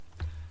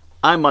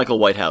I'm Michael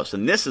Whitehouse,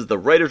 and this is the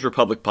Writers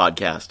Republic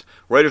podcast.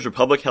 Writers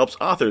Republic helps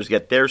authors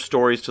get their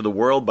stories to the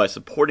world by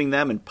supporting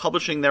them and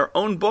publishing their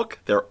own book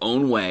their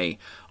own way.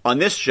 On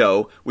this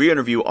show, we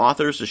interview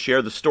authors to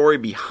share the story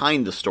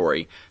behind the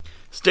story.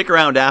 Stick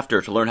around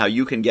after to learn how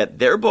you can get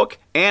their book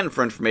and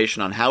for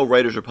information on how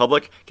Writers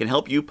Republic can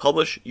help you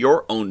publish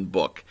your own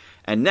book.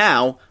 And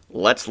now,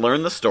 let's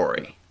learn the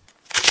story.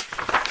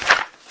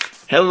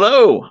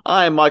 Hello,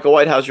 I'm Michael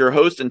Whitehouse, your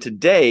host, and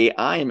today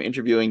I am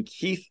interviewing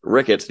Keith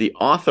Ricketts, the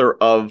author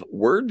of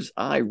Words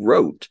I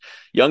Wrote.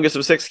 Youngest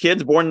of 6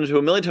 kids, born into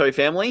a military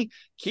family,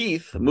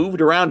 Keith moved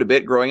around a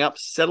bit growing up,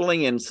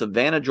 settling in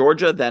Savannah,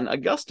 Georgia, then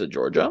Augusta,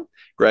 Georgia.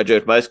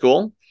 Graduated from high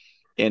school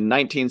in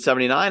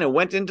 1979 and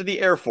went into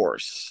the Air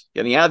Force.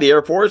 Getting out of the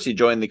Air Force, he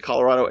joined the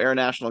Colorado Air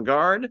National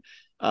Guard,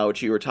 which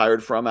he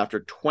retired from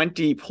after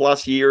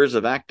 20-plus years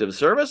of active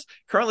service.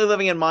 Currently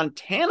living in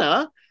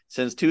Montana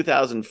since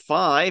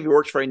 2005, he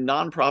works for a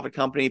nonprofit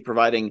company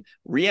providing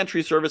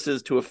reentry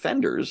services to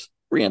offenders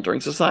reentering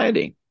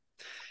society.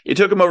 It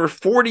took him over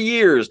 40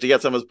 years to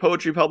get some of his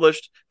poetry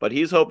published, but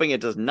he's hoping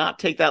it does not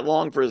take that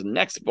long for his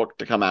next book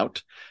to come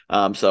out.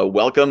 So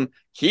welcome,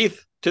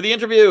 Keith, to the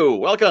interview.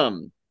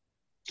 Welcome.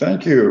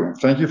 Thank you.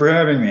 Thank you for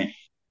having me.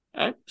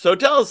 All right. So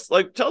tell us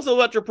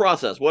about your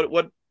process.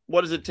 What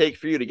does it take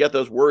for you to get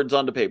those words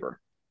onto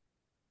paper?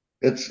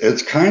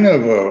 It's kind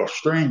of a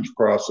strange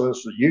process.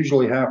 It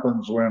usually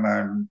happens when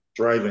I'm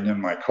driving in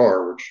my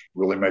car, which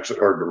really makes it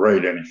hard to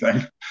write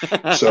anything.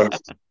 So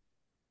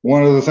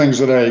one of the things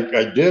that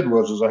I did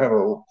was I have a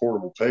little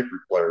portable tape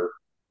recorder,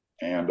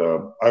 and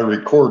I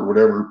record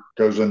whatever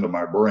goes into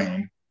my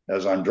brain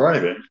as I'm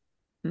driving.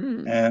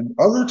 And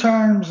other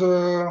times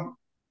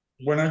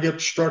when I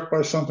get struck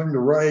by something to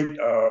write,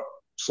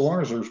 so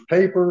long as there's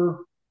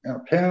paper and a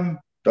pen,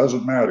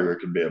 doesn't matter. It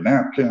can be a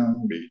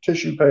napkin, be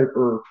tissue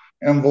paper,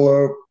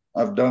 envelope.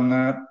 I've done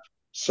that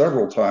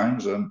several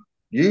times, and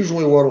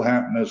usually what will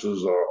happen is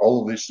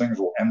all of these things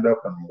will end up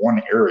in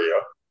one area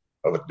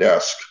of a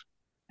desk,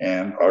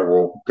 and I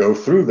will go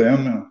through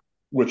them,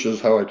 which is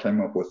how I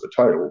came up with the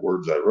title,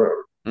 Words I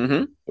Wrote.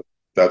 Mm-hmm.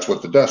 That's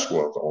what the desk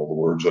was, all the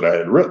words that I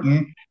had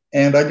written,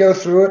 and I go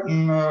through it,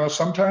 and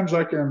sometimes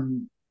I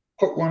can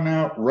put one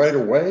out right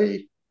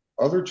away.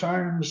 Other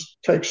times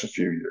takes a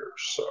few years,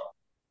 so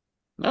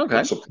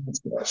okay. it's a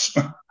process.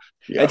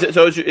 Yeah.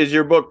 So is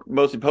your book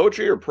mostly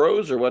poetry or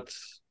prose, or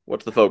what's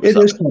the focus?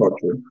 It is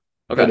poetry.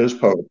 Okay. It is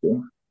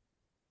poetry,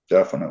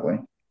 definitely.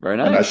 Very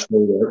nice. And I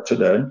still write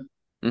today.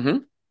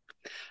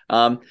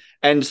 Mm-hmm.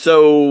 And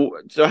so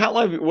how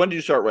long? When did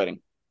you start writing?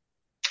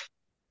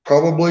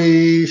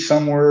 Probably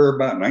somewhere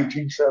about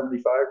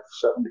 1975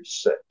 to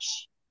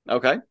 76.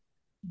 Okay.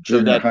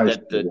 Junior high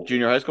school.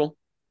 Junior high school?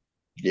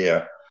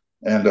 Yeah.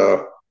 And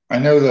I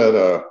know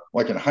that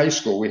like in high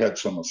school, we had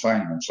some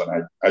assignments,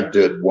 and I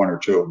did one or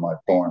two of my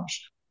poems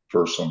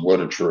for some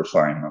literature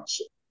assignments.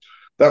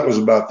 That was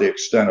about the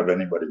extent of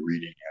anybody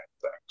reading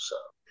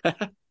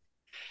anything. So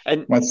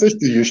and my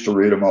sister used to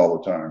read them all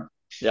the time.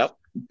 Yep.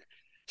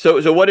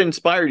 So what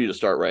inspired you to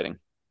start writing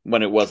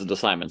when it wasn't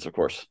assignments, of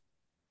course?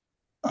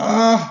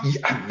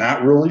 I'm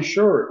not really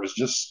sure. It was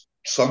just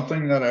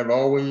something that I've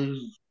always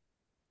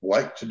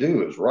liked to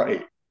do, is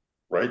write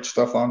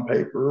stuff on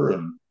paper,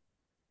 and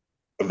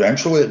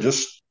eventually it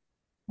just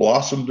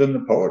blossomed into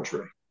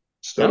poetry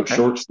instead of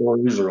short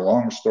stories or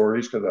long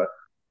stories, because I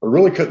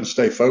really couldn't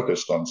stay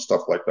focused on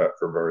stuff like that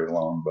for very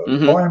long, but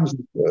poems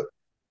is good.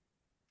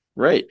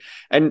 Right.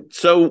 And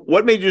so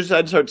what made you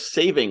decide to start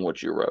saving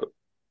what you wrote?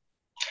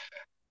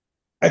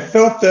 I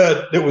felt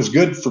that it was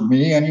good for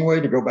me anyway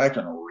to go back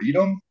and read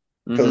them,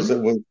 because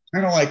it was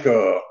kind of like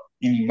an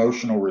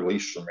emotional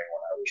release for me when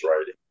I was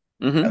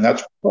writing. And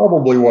that's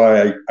probably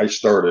why I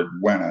started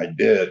when I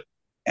did.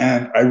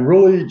 And I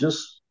really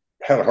just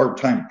had a hard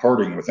time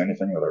parting with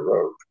anything that I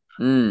wrote.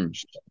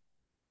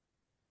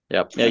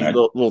 Yep. Yeah,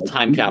 little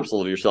time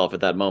capsule of yourself at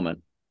that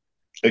moment.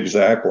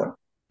 Exactly.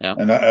 Yeah.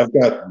 And I've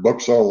got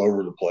books all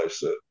over the place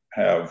that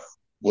have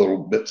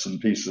little bits and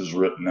pieces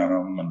written in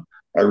them, and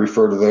I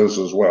refer to those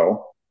as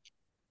well.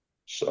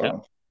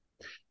 So,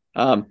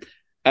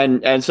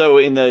 and so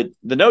in the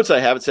notes I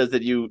have, it says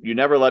that you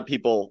never let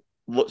people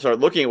start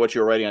looking at what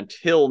you were writing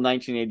until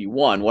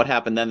 1981. What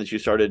happened then that you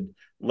started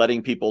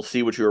letting people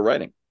see what you were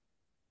writing?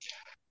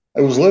 I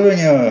was living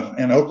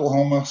in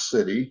Oklahoma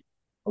City.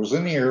 I was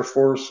in the Air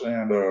Force,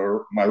 and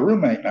my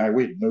roommate and I,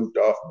 we'd moved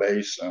off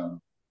base,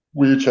 and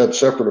we each had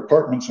separate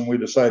apartments, and we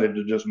decided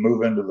to just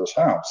move into this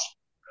house.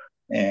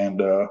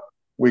 And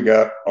we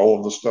got all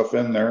of the stuff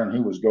in there, and he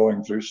was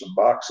going through some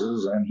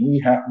boxes, and he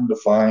happened to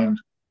find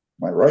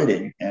my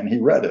writing, and he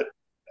read it.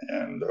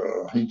 And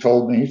he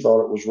told me he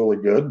thought it was really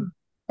good.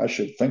 I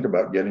should think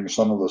about getting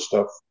some of the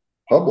stuff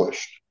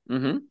published.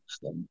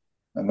 So,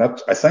 and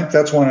I think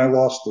that's when I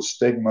lost the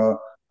stigma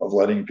of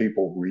letting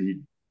people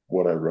read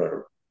what I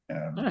wrote.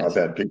 And nice. I've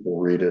had people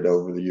read it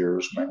over the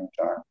years many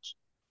times.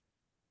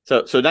 So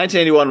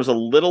 1981 was a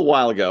little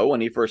while ago when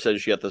he first said you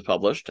should get this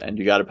published, and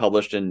you got it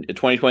published in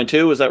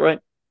 2022. Is that right?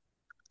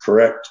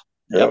 Correct.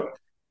 Yep.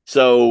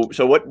 So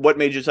what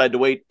made you decide to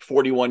wait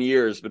 41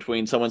 years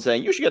between someone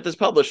saying you should get this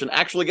published and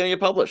actually getting it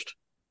published?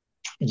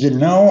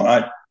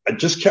 I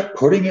just kept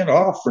putting it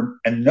off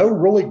and no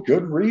really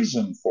good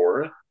reason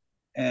for it.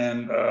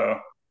 And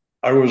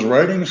I was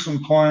writing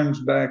some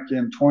poems back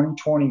in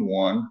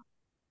 2021,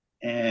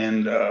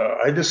 and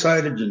I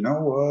decided, you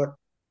know what?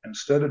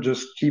 Instead of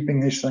just keeping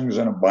these things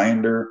in a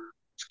binder,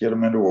 let's get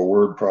them into a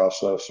word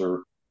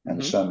processor and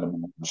Mm-hmm. send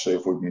them and see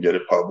if we can get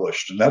it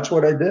published. And that's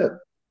what I did.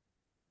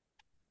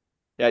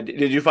 Yeah.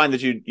 Did you find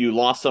that you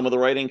lost some of the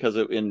writing because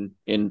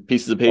in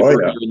pieces of Oh paper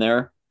yeah, here and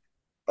there?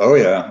 oh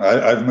yeah.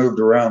 I've moved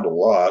around a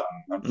lot.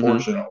 And Mm-hmm.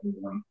 unfortunately,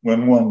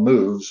 when one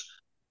moves,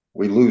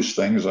 we lose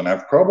things, and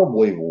I've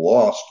probably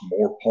lost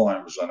more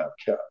poems than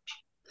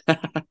I've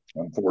kept,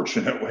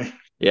 unfortunately.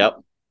 Yep.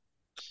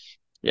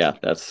 Yeah,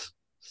 that's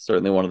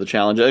certainly one of the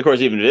challenges. Of course,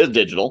 even if it is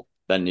digital,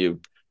 then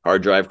you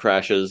hard drive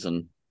crashes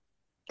and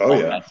Oh all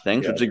yeah, kinds of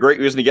things, yeah, which is a great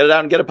reason to get it out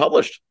and get it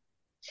published.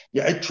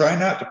 yeah. I try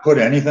not to put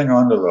anything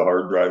onto the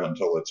hard drive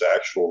until it's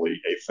actually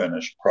a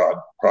finished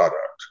product.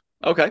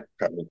 Okay.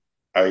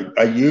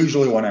 I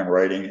usually, when I'm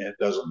writing, it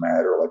doesn't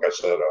matter. Like I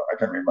said, I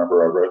can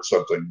remember I wrote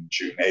something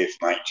June 8th,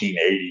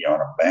 1980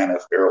 on a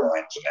Banff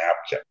Airlines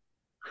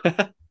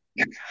napkin,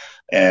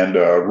 and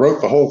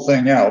wrote the whole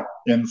thing out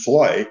in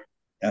flight.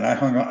 And I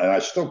hung on, and I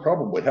still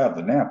probably have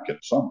the napkin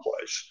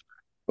someplace.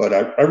 But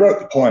I wrote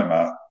the poem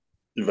out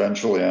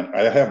eventually, and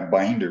I have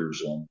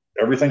binders, and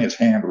everything is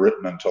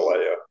handwritten until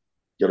I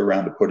get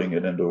around to putting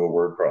it into a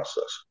word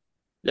process.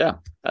 Yeah,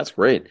 that's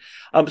great.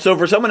 So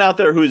for someone out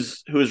there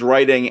who's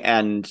writing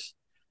and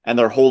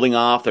they're holding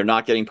off, they're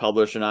not getting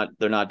published,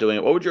 they're not doing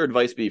it, what would your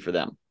advice be for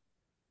them?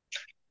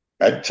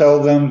 I'd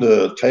tell them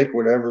to take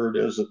whatever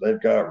it is that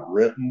they've got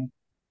written,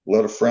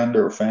 let a friend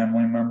or a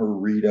family member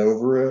read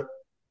over it,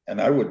 and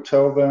I would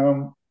tell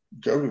them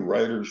go to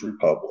Writers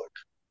Republic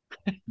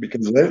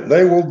because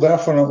they will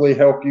definitely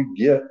help you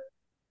get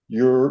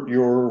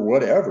your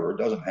whatever. It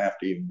doesn't have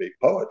to even be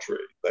poetry.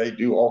 They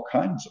do all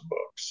kinds of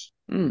books,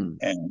 Hmm.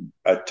 and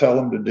I tell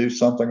them to do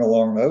something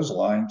along those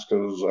lines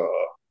because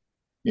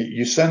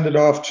you send it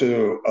off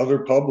to other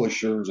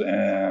publishers,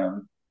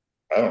 and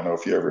I don't know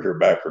if you ever hear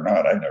back or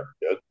not. I never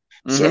did.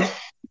 So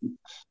Mm-hmm.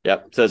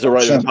 Yep. So I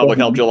Writers sent Republic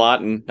helped you a them.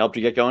 lot and helped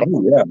you get going?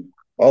 Oh yeah.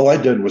 All I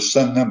did was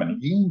send them an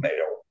email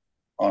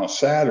on a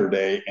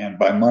Saturday, and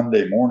by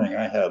Monday morning,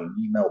 I had an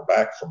email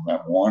back from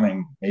them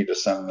wanting me to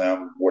send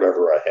them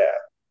whatever I had.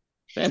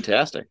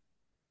 Fantastic.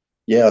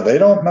 Yeah, they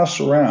don't mess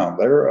around.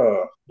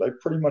 They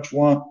pretty much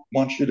want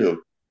you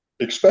to,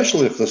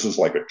 especially if this is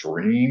like a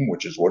dream,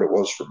 which is what it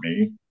was for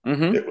me.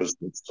 Mm-hmm. It was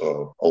just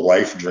a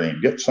life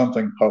dream. Get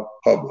something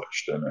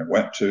published, and I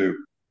went to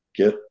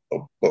get a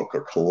book,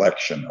 a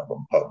collection of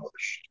them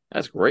published.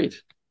 That's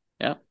great.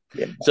 Yeah.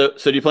 Yeah. So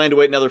do you plan to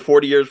wait another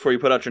 40 years before you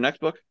put out your next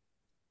book?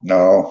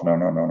 No, no,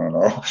 no, no, no,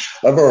 no.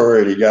 I've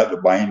already got the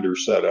binder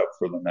set up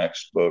for the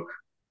next book,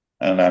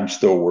 and I'm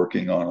still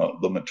working on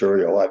the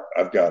material.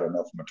 I've got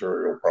enough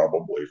material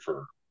probably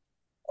for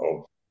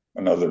oh,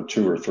 another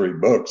 2 or 3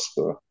 books.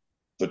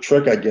 The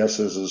trick, I guess,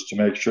 is to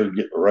make sure to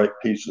get the right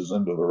pieces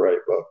into the right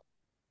book.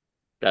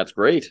 That's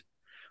great.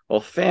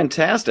 Well,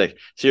 fantastic.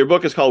 So your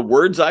book is called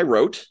Words I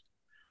Wrote.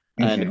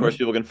 And of course, Mm-hmm.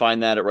 people can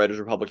find that at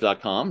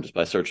writersrepublic.com just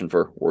by searching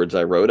for Words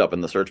I Wrote up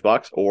in the search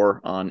box or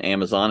on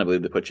Amazon. I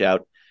believe they put you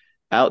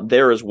out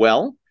there as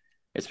well.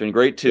 It's been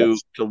great to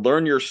Yes. to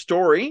learn your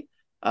story.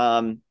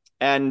 And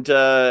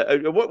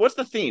what's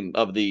the theme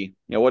of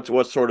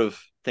what sort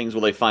of things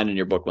will they find in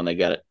your book when they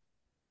get it?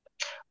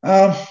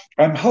 Um,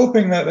 I'm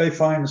hoping that they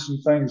find some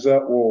things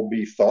that will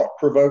be thought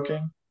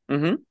provoking.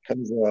 Mm-hmm.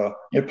 Because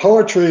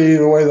poetry,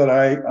 the way that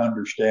I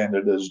understand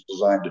it, is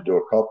designed to do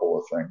a couple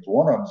of things.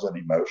 One of them is an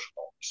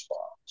emotional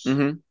response,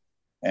 Mm-hmm.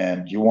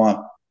 and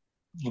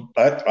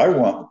I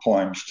want the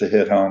poems to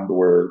hit home to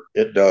where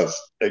it does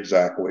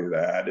exactly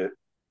that. It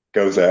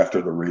goes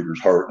after the reader's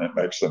heart and it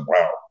makes them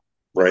wow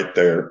right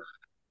there.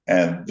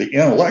 And the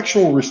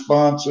intellectual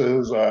response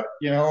is, the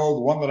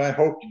one that I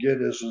hope to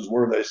get is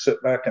where they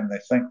sit back and they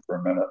think for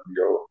a minute and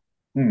go,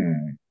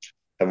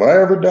 have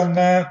I ever done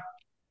that?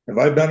 Have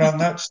I been on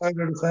that side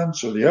of the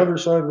fence or the other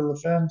side of the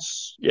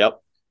fence? Yep.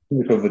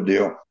 Type of a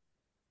deal.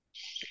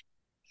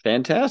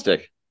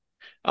 Fantastic.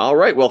 All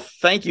right. Well,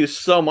 thank you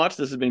so much.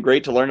 This has been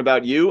great to learn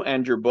about you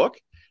and your book.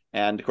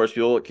 And of course,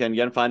 people can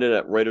again find it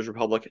at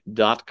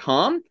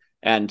writersrepublic.com.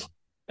 And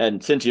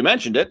since you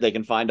mentioned it, they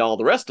can find all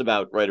the rest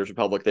about Writers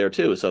Republic there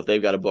too. So if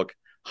they've got a book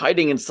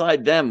hiding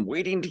inside them,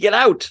 waiting to get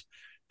out,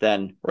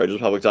 then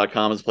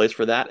writersrepublic.com is a place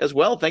for that as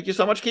well. Thank you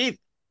so much, Keith.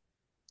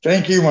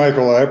 Thank you,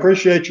 Michael. I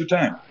appreciate your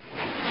time.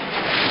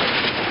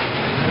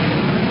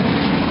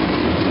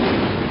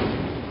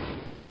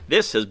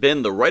 This has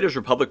been the Writers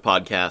Republic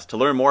podcast. To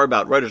learn more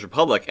about Writers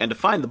Republic and to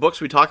find the books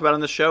we talk about on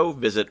the show,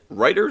 visit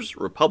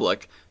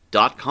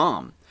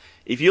writersrepublic.com.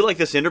 If you like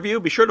this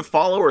interview, be sure to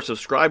follow or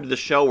subscribe to the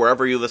show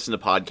wherever you listen to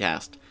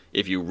podcasts.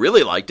 If you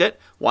really liked it,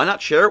 why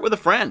not share it with a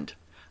friend?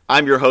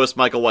 I'm your host,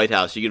 Michael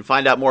Whitehouse. You can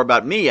find out more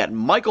about me at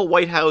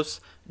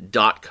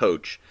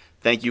michaelwhitehouse.coach.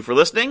 Thank you for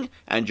listening,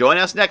 and join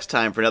us next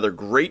time for another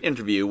great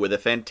interview with a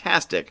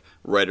fantastic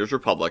Writers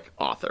Republic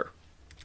author.